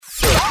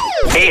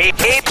Good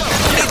morning.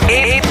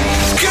 Hey.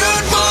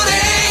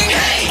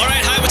 All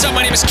right, hi, what's up?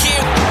 My name is Q.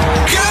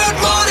 Good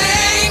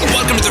morning.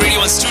 Welcome to the Radio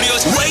 1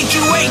 Studios.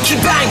 Wakey,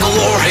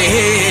 Bangalore.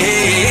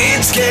 Hey,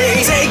 it's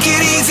Kay. Take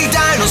it easy,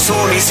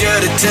 dinosaur. He's here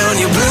to turn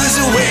your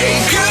blues away.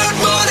 Good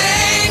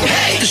morning.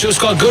 Hey. The show's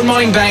called Good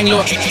Morning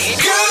Bangalore.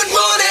 Good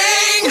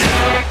morning.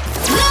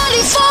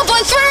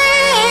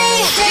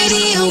 94.3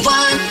 Radio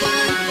 1.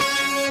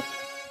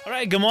 All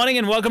right, good morning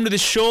and welcome to the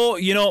show.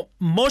 You know,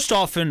 most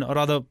often, or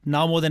rather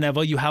now more than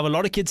ever, you have a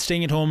lot of kids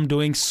staying at home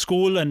doing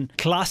school and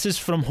classes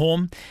from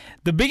home.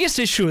 The biggest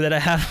issue that I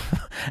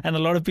have, and a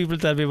lot of people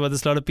tell me about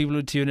this, a lot of people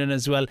who tune in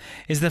as well,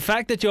 is the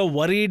fact that you're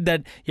worried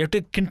that you have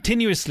to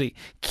continuously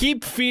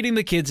keep feeding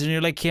the kids and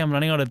you're like, hey, I'm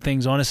running out of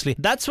things, honestly.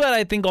 That's where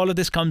I think all of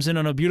this comes in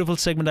on a beautiful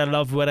segment I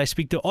love where I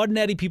speak to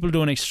ordinary people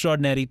doing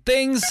extraordinary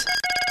things.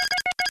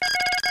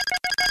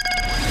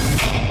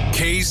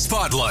 K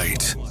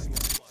Spotlight.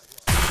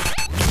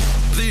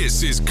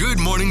 This is Good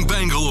Morning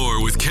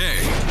Bangalore with Kay.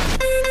 94.3.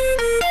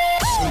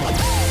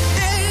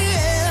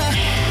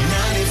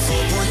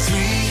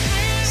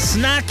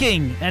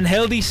 Snacking and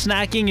healthy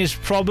snacking is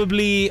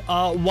probably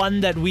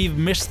one that we've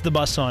missed the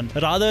bus on.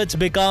 Rather, it's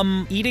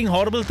become eating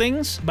horrible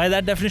things. By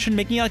that definition,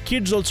 making our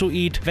kids also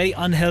eat very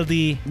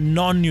unhealthy,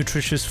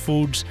 non-nutritious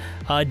foods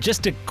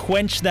just to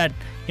quench that,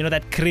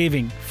 that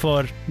craving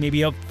for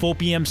maybe a 4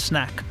 p.m.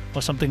 snack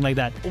or something like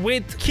that.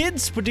 With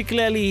kids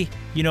particularly,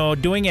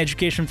 doing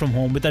education from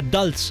home, with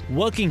adults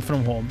working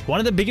from home, one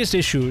of the biggest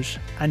issues,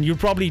 and you'll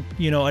probably,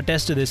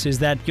 attest to this, is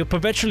that you're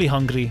perpetually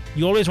hungry.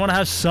 You always want to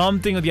have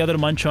something or the other to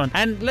munch on.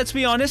 And let's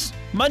be honest,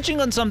 munching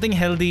on something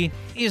healthy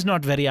is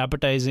not very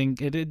appetizing.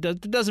 It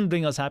doesn't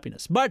bring us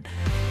happiness. But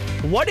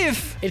what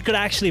if it could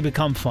actually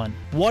become fun?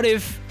 What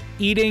if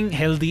eating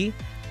healthy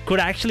could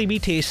actually be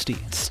tasty?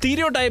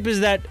 Stereotype is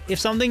that if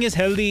something is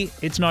healthy,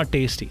 it's not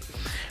tasty.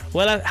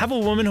 Well, I have a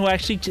woman who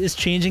actually is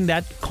changing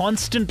that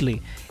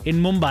constantly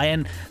in Mumbai.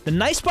 And the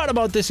nice part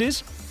about this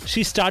is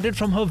she started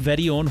from her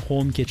very own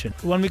home kitchen.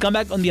 When we come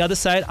back on the other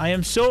side, I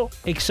am so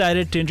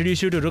excited to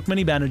introduce you to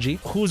Rukmini Banerjee,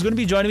 who's going to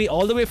be joining me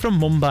all the way from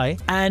Mumbai.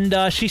 And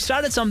she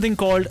started something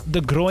called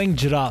The Growing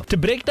Giraffe. To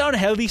break down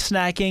healthy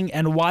snacking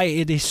and why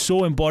it is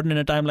so important in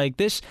a time like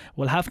this,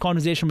 we'll have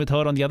conversation with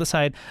her on the other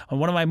side on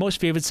one of my most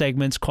favorite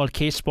segments called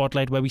K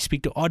Spotlight, where we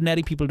speak to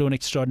ordinary people doing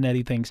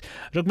extraordinary things.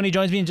 Rukmini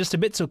joins me in just a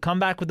bit, so come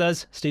back with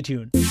us. Stay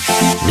tuned.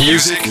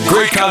 Music,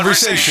 great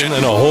conversation,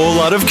 and a whole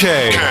lot of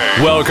K.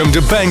 Welcome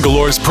to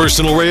Bangalore's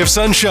personal ray of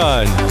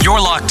sunshine. You're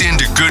locked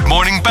into Good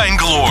Morning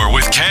Bangalore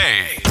with K.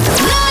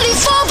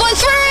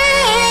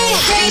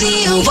 94.3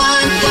 Radio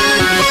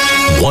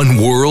 1. One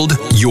world,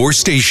 your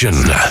station.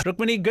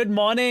 Rukmini, good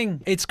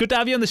morning. It's good to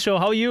have you on the show.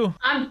 How are you?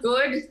 I'm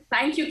good.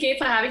 Thank you, Kay,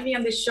 for having me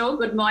on this show.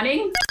 Good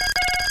morning.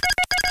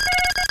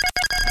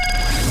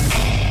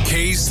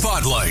 K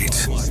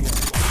Spotlight.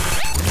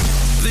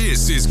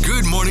 This is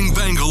Good Morning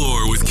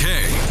Bangalore with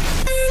Kay.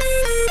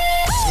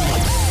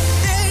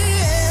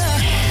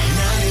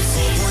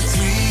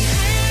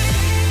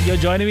 94.3. You're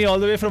joining me all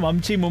the way from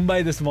Amchi,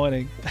 Mumbai this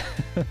morning.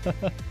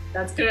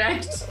 That's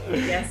correct.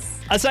 Yes.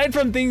 Aside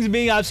from things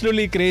being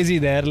absolutely crazy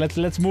there,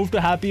 let's move to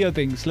happier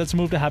things.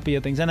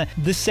 And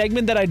this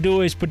segment that I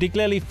do is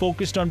particularly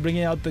focused on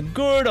bringing out the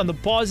good, on the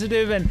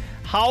positive, and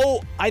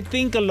how I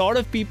think a lot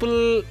of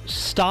people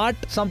start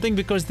something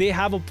because they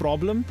have a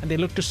problem and they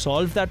look to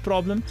solve that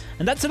problem.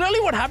 And that's really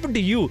what happened to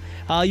you.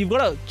 You've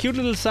got a cute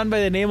little son by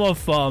the name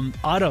of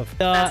Arav.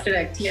 That's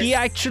correct, yes. He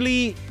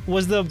actually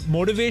was the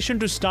motivation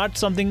to start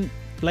something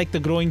like The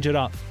Growing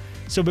Giraffe.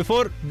 So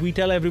before we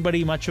tell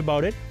everybody much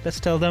about it, let's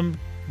tell them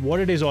what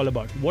it is all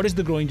about. What is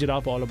The Growing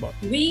Giraffe all about?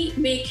 We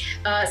make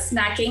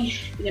snacking,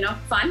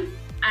 fun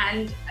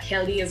and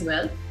healthy as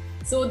well.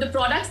 So the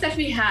products that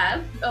we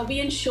have, we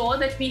ensure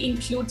that we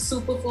include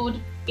superfood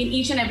in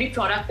each and every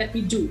product that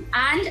we do.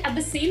 And at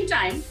the same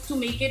time, to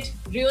make it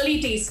really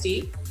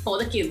tasty for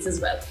the kids as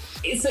well.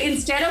 So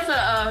instead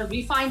of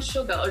refined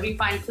sugar or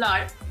refined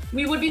flour,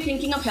 we would be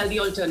thinking of healthy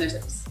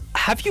alternatives.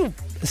 Have you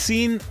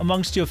seen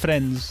amongst your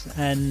friends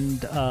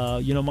and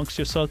amongst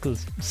your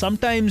circles,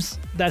 sometimes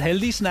that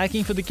healthy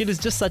snacking for the kid is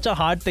just such a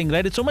hard thing,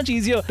 right? It's so much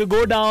easier to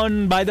go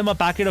down, buy them a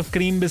packet of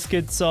cream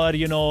biscuits or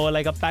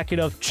like a packet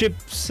of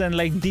chips and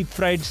like deep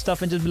fried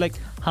stuff and just be like,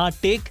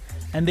 take,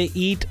 and they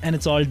eat and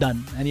it's all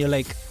done and you're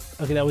like,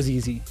 okay, that was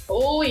easy.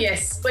 Oh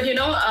yes, but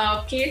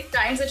Kate,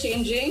 times are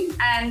changing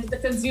and the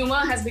consumer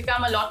has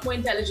become a lot more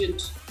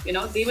intelligent.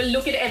 They will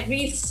look at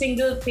every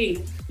single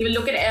thing. They will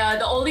look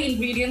at all the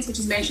ingredients which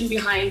is mentioned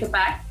behind the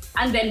pack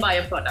and then buy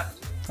a product.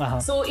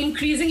 So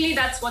increasingly,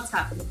 that's what's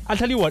happening. I'll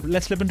tell you what,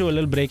 let's slip into a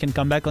little break and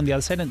come back on the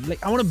other side. And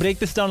I want to break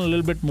this down a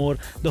little bit more.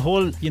 The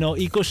whole,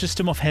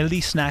 ecosystem of healthy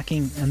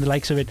snacking and the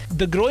likes of it.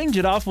 The Growing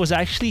Giraffe was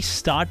actually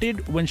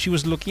started when she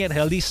was looking at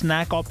healthy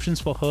snack options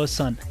for her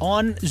son.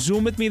 On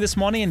Zoom with me this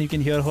morning, and you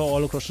can hear her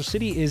all across the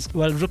city, is,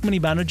 Rukmini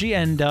Banerjee.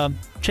 And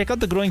check out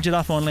The Growing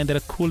Giraffe online. They're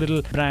a cool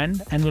little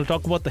brand. And we'll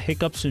talk about the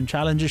hiccups and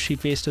challenges she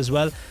faced as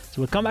well. So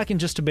we'll come back in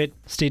just a bit.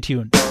 Stay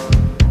tuned.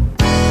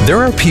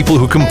 There are people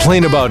who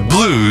complain about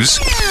blues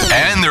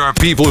And there are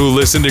people who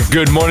listen to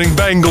Good Morning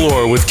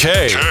Bangalore with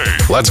Kay.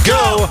 Let's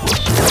go.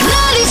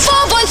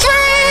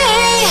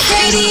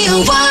 94.3 Radio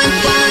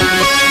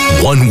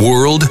 1. One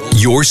world,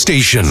 your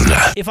station.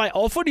 If I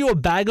offered you a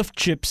bag of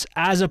chips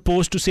as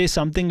opposed to say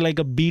something like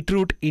a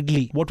beetroot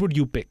idli, what would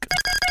you pick?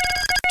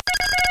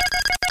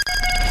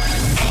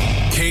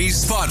 Kay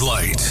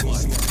Spotlight.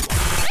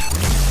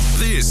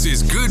 This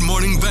is Good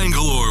Morning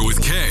Bangalore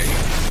with Kay.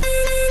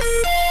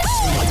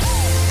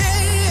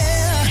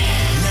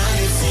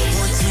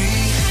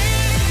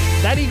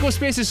 That eco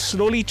space is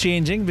slowly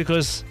changing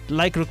because,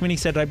 like Rukmini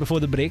said right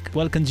before the break,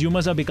 well,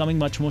 consumers are becoming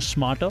much more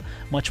smarter,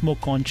 much more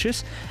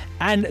conscious.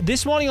 And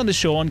this morning on the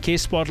show, on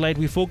Case Spotlight,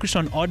 we focused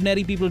on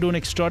ordinary people doing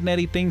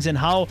extraordinary things and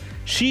how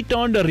she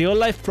turned a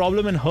real-life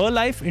problem in her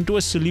life into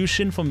a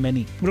solution for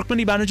many.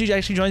 Rukmini Banerjee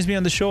actually joins me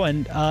on the show,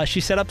 and she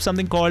set up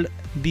something called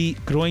the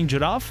Growing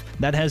Giraffe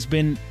that has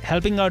been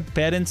helping out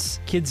parents,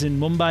 kids in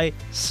Mumbai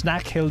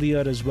snack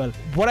healthier as well.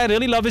 What I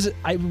really love is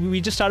we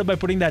just started by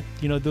putting that,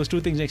 those two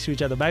things next to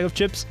each other, bag of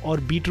chips or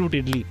beetroot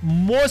idli.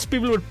 Most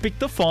people would pick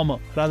the former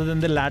rather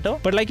than the latter.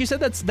 But like you said,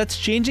 that's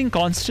changing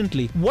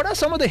constantly. What are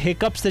some of the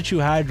hiccups that you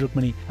had,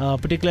 Rukmini,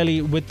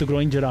 particularly with the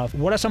Growing Giraffe?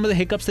 What are some of the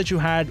hiccups that you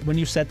had when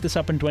you set this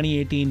up in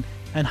 2018?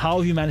 And how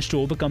have you managed to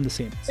overcome the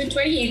same? So in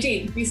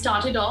 2018, we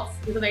started off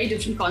with a very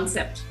different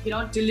concept,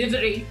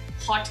 delivering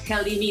hot,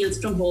 healthy meals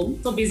from home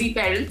for busy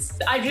parents.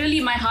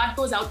 My heart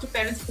goes out to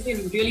parents because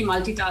they're really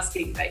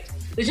multitasking, right?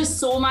 There's just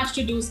so much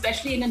to do,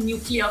 especially in a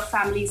nuclear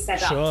family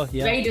setup. Sure,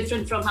 yeah. Very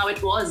different from how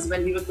it was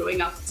when we were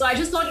growing up. So I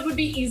just thought it would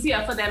be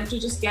easier for them to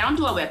just get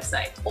onto our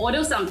website,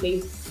 order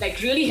something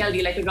like really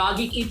healthy, like a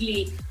ragi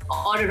idli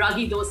or a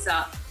ragi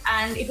dosa,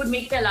 and it would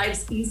make their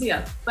lives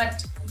easier.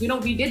 But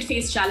we did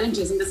face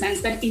challenges in the sense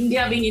that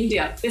India being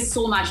India, there's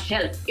so much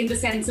help in the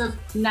sense of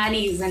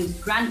nannies and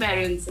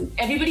grandparents, and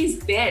everybody's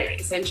there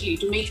essentially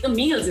to make the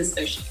meals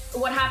especially.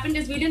 What happened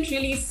is we didn't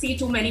really see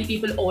too many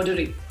people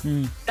ordering.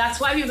 That's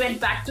why we went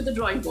back to the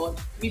drawing board.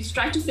 We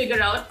tried to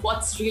figure out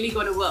what's really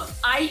going to work.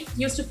 I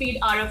used to feed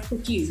Arav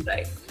cookies,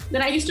 right?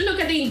 Then I used to look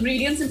at the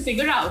ingredients and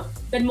figure out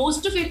that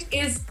most of it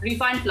is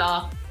refined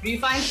flour,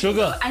 refined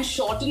sugar and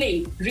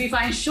shortening.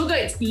 Refined sugar,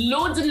 it's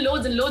loads and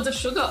loads and loads of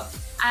sugar.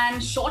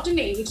 And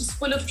shortening, which is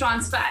full of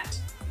trans fat.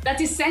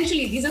 That's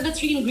essentially, these are the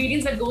three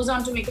ingredients that goes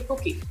on to make a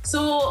cookie.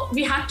 So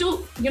we had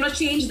to,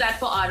 change that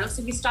for Arav.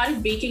 So we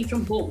started baking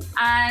from home.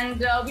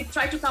 And we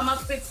tried to come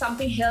up with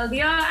something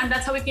healthier. And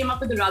that's how we came up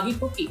with the ragi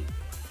cookie,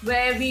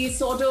 where we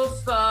sort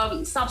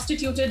of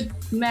substituted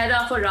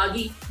maida for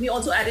ragi. We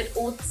also added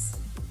oats.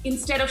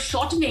 Instead of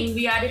shortening,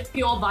 we added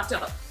pure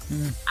butter.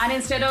 And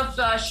instead of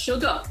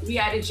sugar, we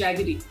added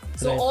jaggery.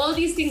 So all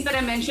these things that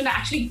I mentioned are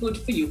actually good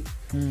for you.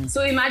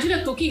 So imagine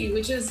a cookie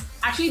which is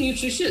actually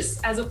nutritious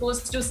as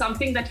opposed to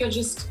something that you're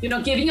just,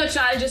 giving your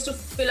child just to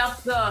fill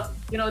up the,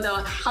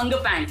 the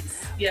hunger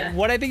pangs. Yeah.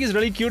 What I think is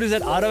really cute is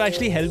that Arav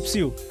actually helps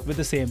you with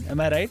the same.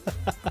 Am I right?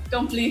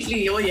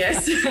 Completely. Oh,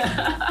 yes.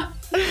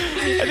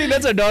 I think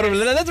that's adorable.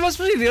 That must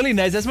be really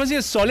nice. That must be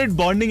a solid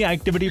bonding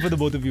activity for the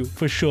both of you,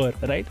 for sure,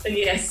 right?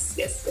 Yes,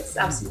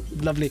 absolutely.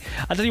 Lovely.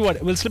 I'll tell you what,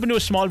 we'll slip into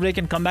a small break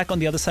and come back on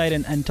the other side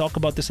and talk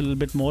about this a little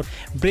bit more.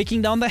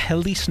 Breaking down the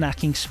healthy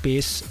snacking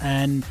space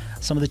and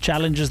some of the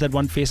challenges that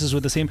one faces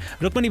with the same.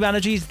 Rukmini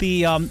Banerjee is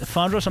the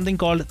founder of something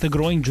called The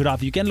Growing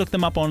Giraffe. You can look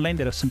them up online.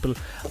 They're a simple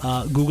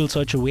Google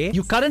search away.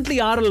 You currently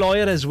are a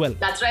lawyer as well.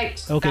 That's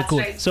right. Okay, That's cool.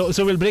 Right. So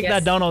we'll break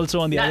that down also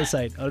on the other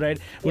side. All right.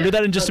 We'll do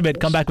that in just a bit.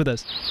 Come back with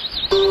us.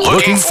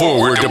 Looking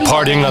forward to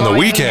partying on the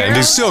weekend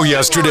is so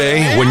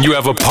yesterday when you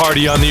have a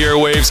party on the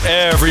airwaves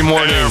every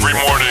morning.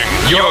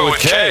 You're with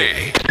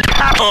Kay.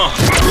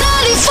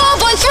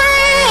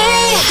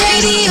 94.3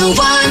 Radio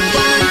 1.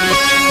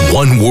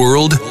 One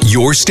world,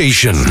 your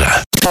station.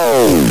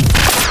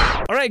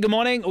 All right, good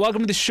morning.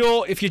 Welcome to the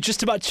show. If you're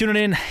just about tuning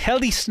in,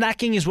 healthy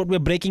snacking is what we're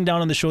breaking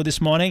down on the show this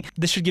morning.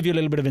 This should give you a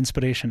little bit of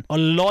inspiration. A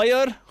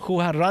lawyer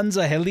who runs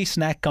a healthy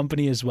snack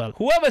company as well.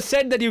 Whoever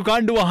said that you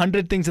can't do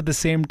 100 things at the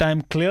same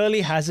time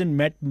clearly hasn't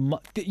met...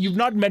 You've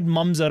not met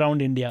mums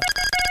around India.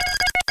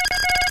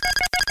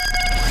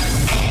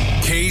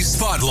 Kay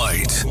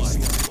Spotlight.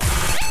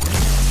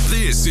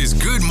 This is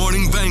Good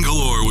Morning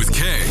Bangalore with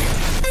Kay.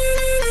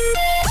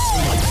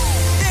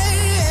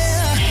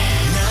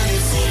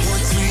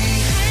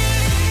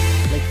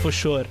 For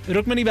sure.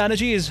 Rukmini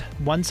Banerjee is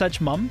one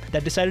such mum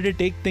that decided to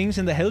take things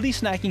in the healthy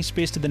snacking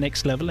space to the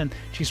next level, and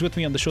she's with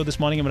me on the show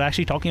this morning, and we're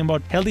actually talking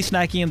about healthy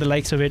snacking and the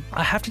likes of it.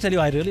 I have to tell you,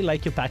 I really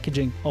like your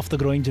packaging of the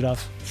Growing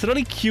Giraffe. It's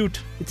really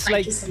cute. It's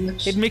Thank you so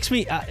much. It makes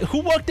me...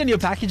 who worked in your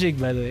packaging,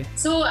 by the way?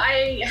 So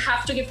I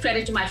have to give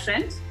credit to my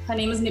friend. Her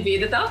name is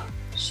Nivedita.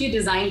 She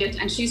designed it,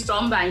 and she's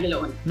from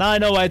Bangalore. Now I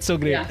know why it's so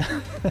great.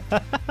 Yeah.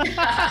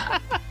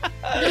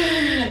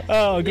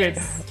 Oh, great.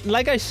 Yes.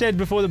 Like I said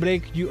before the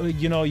break, you're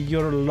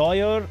a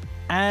lawyer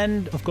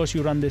and, of course,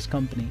 you run this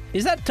company.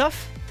 Is that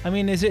tough? I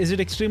mean, is it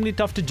extremely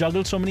tough to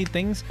juggle so many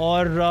things,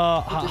 or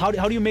how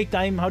do you make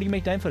time? How do you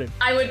make time for it?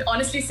 I would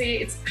honestly say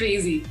it's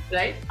crazy,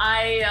 right?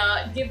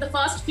 I give the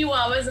first few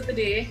hours of the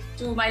day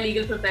to my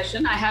legal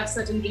profession. I have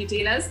certain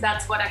retailers.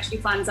 That's what actually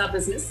funds our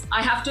business.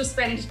 I have to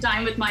spend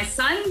time with my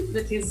son,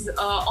 with his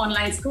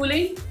online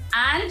schooling.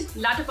 And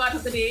latter part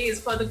of the day is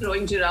for the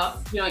Growing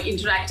Giraffe,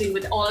 interacting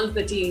with all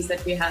the teams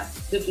that we have,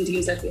 different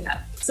teams that we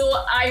have.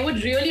 So I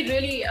would really,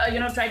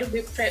 try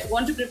to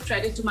want to give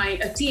credit to my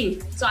team.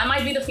 So I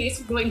might be the face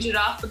of Growing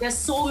Giraffe, but there's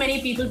so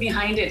many people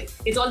behind it.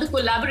 It's all the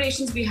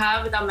collaborations we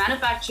have with our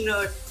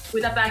manufacturer,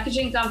 with our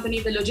packaging company,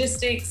 the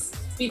logistics,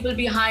 people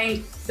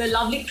behind, the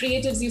lovely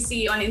creatives you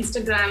see on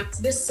Instagram.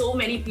 So there's so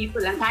many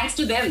people, and thanks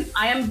to them,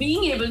 I am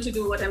being able to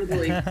do what I'm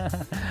doing.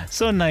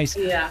 So nice.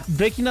 Yeah.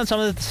 Breaking down some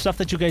of the stuff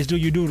that you guys do,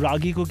 you do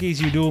ragi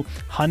cookies, you do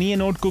honey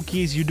and oat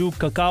cookies, you do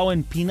cacao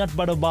and peanut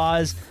butter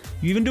bars,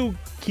 you even do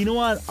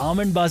quinoa and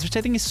almond bars, which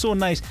I think is so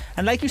nice.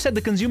 And like you said,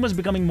 the consumer's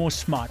becoming more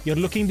smart. You're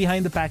looking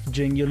behind the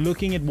packaging, you're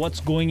looking at what's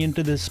going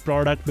into this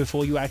product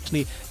before you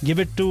actually give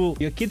it to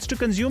your kids to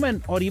consume,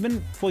 and or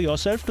even for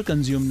yourself to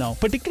consume now.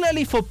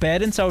 Particularly for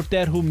parents out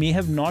there who may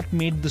have not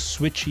made the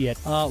switch yet,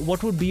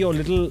 what would be your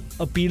little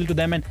appeal to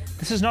them? And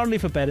this is not only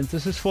for parents,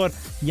 this is for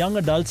young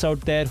adults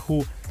out there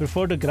who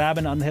prefer to grab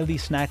an unhealthy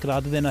snack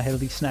rather than a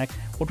healthy snack.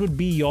 What would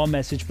be your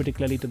message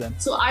particularly to them?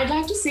 So I'd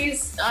like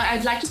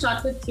to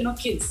start with,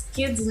 kids.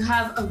 Kids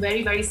have a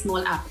very, very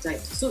small appetite.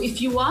 So if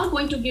you are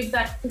going to give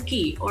that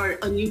cookie or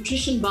a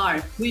nutrition bar,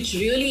 which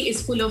really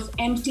is full of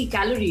empty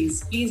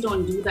calories, please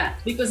don't do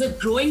that. Because a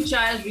growing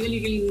child really,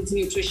 really needs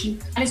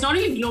nutrition. And it's not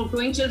only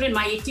growing children.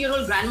 My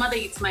 80-year-old grandmother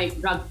eats my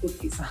rug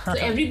cookies. So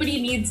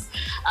everybody needs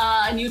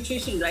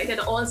nutrition, right, at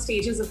all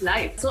stages of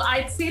life. So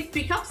I'd say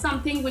pick up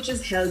something which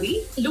is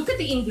healthy. Look at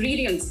the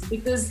ingredients,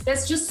 because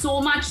there's just so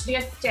much they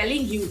are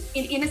telling you.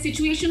 In a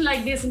situation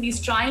like this, in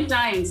these trying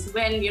times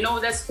when,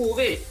 there's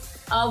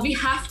COVID, we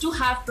have to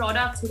have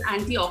products with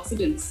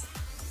antioxidants.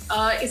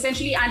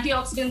 Essentially,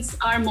 antioxidants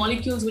are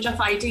molecules which are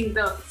fighting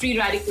the free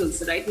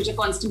radicals, right, which are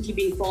constantly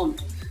being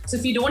formed. So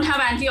if you don't have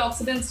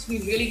antioxidants,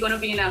 we're really going to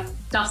be in a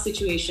tough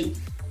situation.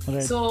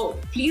 Right. So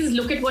please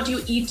look at what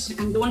you eat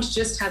and don't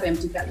just have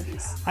empty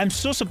calories. I'm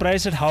so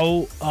surprised at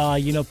how,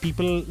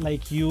 people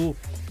like you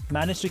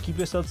manage to keep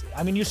yourselves.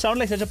 I mean, you sound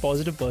like such a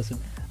positive person,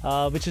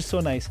 which is so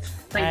nice.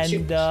 Thank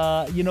you.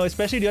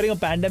 Especially during a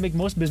pandemic,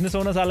 most business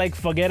owners are like,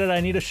 forget it, I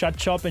need to shut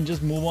shop and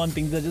just move on.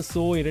 Things are just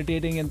so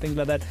irritating and things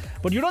like that.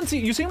 But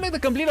you seem like the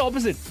complete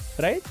opposite,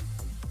 right?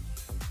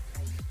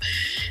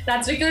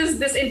 That's because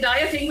this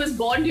entire thing was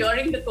born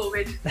during the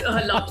COVID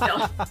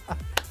lockdown.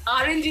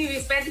 R&D, we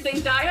spent the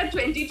entire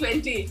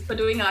 2020 for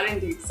doing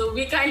R&D. So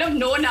we kind of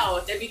know now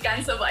that we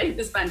can survive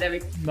this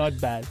pandemic.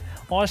 Not bad.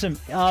 Awesome.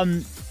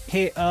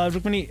 Hey,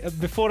 Rukmini,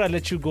 before I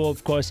let you go,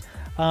 of course,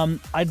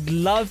 I'd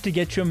love to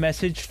get your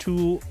message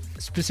to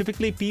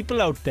specifically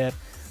people out there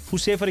who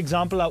say, for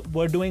example,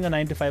 we're doing a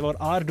 9-to-5 or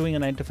are doing a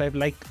 9-to-5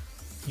 like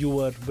you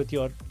were with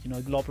your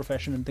law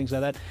profession and things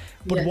like that,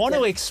 but want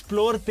to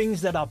explore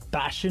things that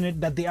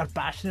they are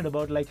passionate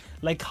about,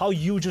 like how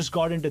you just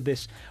got into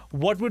this.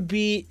 What would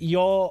be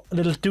your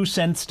little 2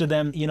 cents to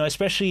them,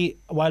 especially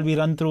while we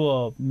run through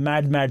a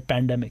mad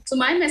pandemic? So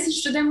my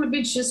message to them would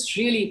be just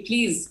really,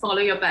 please follow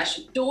your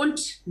passion.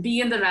 Don't be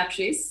in the rat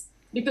race,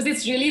 because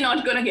it's really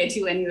not going to get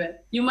you anywhere.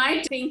 You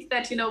might think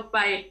that,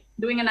 by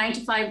doing a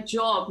 9-to-5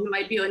 job, you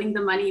might be earning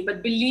the money.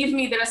 But believe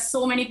me, there are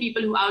so many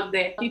people out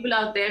there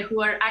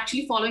who are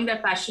actually following their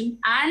passion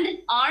and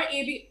are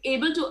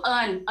able to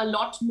earn a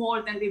lot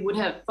more than they would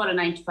have for a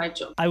 9-to-5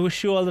 job. I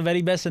wish you all the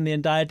very best, and the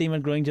entire team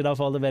at Growing Giraffe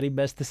all the very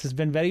best. This has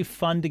been very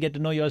fun to get to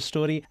know your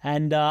story.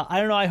 And I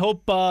don't know, I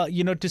hope,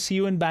 to see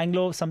you in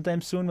Bangalore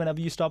sometime soon whenever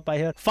you stop by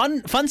here.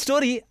 Fun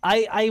story.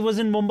 I was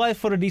in Mumbai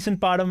for a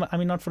decent part of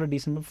not for a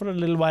decent, but for a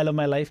little while of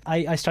my life.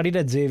 I studied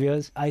at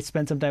Xavier's. I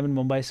spent some time in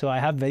Mumbai, so I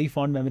have very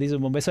fond memories of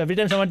Mumbai. So every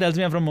time someone tells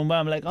me I'm from Mumbai,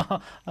 I'm like,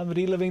 I'm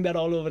reliving that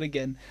all over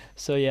again.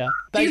 So yeah.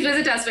 Please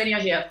visit us when you're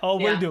here. Oh,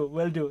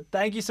 will do.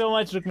 Thank you so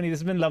much, Rukmini. This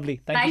has been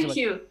lovely. Thank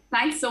you.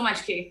 Thanks so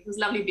much, Kay. It was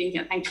lovely being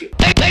here. Thank you.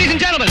 Ladies and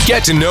gentlemen,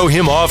 Get to know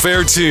him off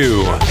air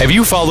too. Have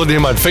you followed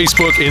him on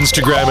Facebook,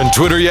 Instagram, and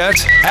Twitter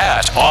yet?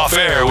 At Off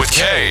Air with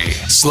Kay.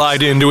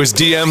 Slide into his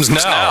DMs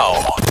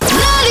now.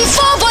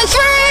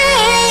 94.3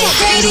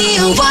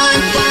 Radio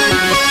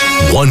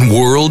 1. One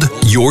world,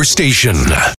 your station.